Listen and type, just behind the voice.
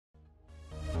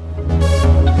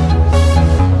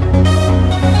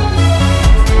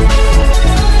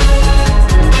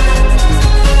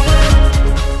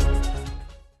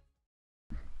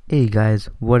Hey guys,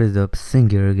 what is up? Sing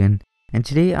here again, and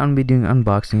today I'm gonna be doing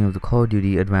unboxing of the Call of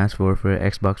Duty Advanced Warfare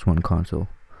Xbox One console.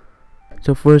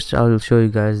 So first I'll show you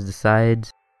guys the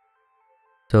sides.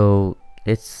 So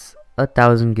it's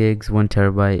 1000 gigs, 1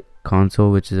 terabyte console,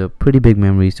 which is a pretty big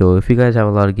memory. So if you guys have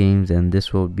a lot of games, then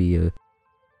this will be a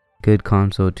good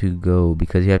console to go,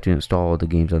 because you have to install all the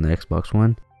games on the Xbox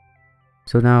One.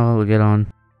 So now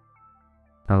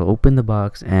I'll open the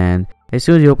box, and as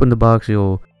soon as you open the box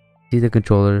you'll see the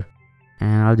controller,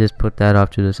 and I'll just put that off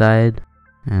to the side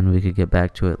and we could get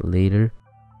back to it later.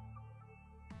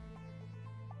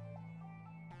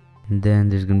 And then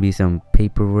there's gonna be some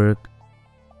paperwork.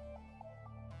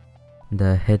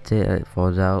 The headset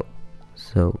falls out,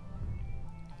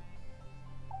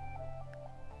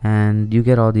 and you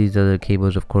get all these other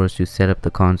cables, of course, to set up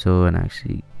the console and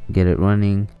actually get it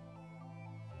running.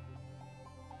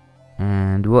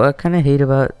 And what I kind of hate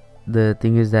about the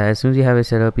thing is that as soon as you have it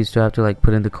set up, you still have to like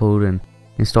put in the code and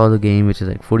install the game, which is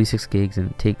like 46 gigs,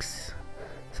 and it takes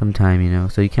some time, you know,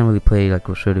 so you can't really play like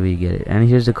straight away you get it. And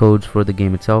here's the codes for the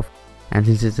game itself, and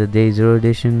since it's a day 0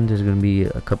 edition, there's gonna be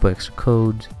a couple extra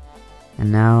codes.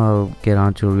 And now I'll get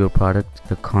on to a real product,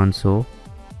 the console.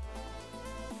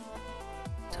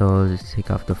 So I'll just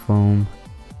take off the foam.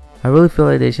 I really feel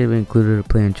like they should have included a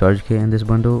play and charge kit in this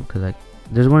bundle, because like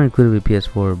there's one included with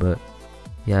PS4, but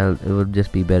yeah, it would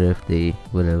just be better if they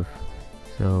would have.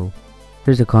 So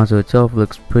here's the console itself.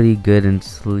 Looks pretty good and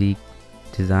sleek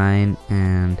design,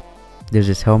 and there's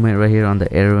this helmet right here on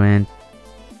the air vent,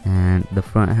 and the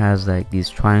front has like these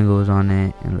triangles on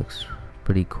it, and looks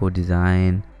pretty cool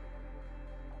design.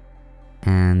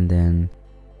 And then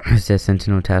it says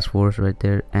Sentinel Task Force right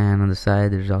there, and on the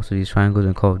side there's also these triangles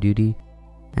in Call of Duty,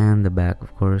 and the back,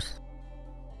 of course.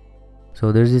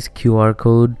 So there's this QR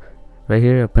code right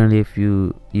here. Apparently if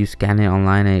you scan it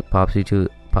online, it pops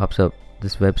up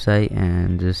this website,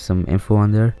 and there's some info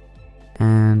on there.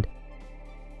 And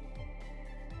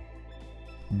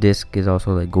disc is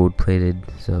also like gold plated,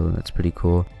 so that's pretty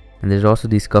cool. And there's also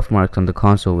these scuff marks on the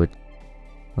console, which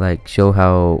like show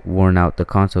how worn out the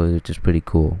console is, which is pretty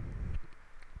cool.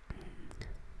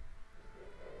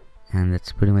 And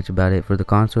that's pretty much about it for the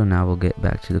console. Now we'll get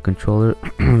back to the controller,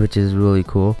 which is really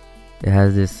cool. It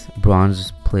has this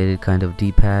bronze plated kind of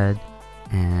D-pad,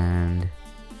 and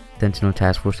Sentinel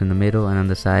Task Force in the middle, and on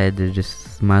the side there's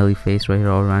just smiley face right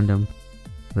here, all random.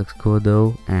 Looks cool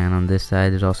though. And on this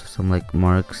side there's also some like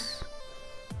marks,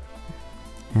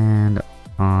 and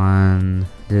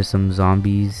there's some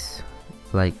zombies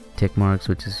like tick marks,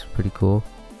 which is pretty cool.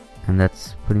 And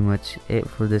that's pretty much it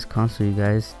for this console, you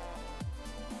guys.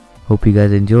 Hope you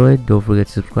guys enjoyed. Don't forget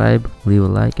to subscribe, leave a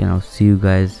like, and I'll see you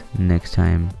guys next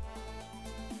time.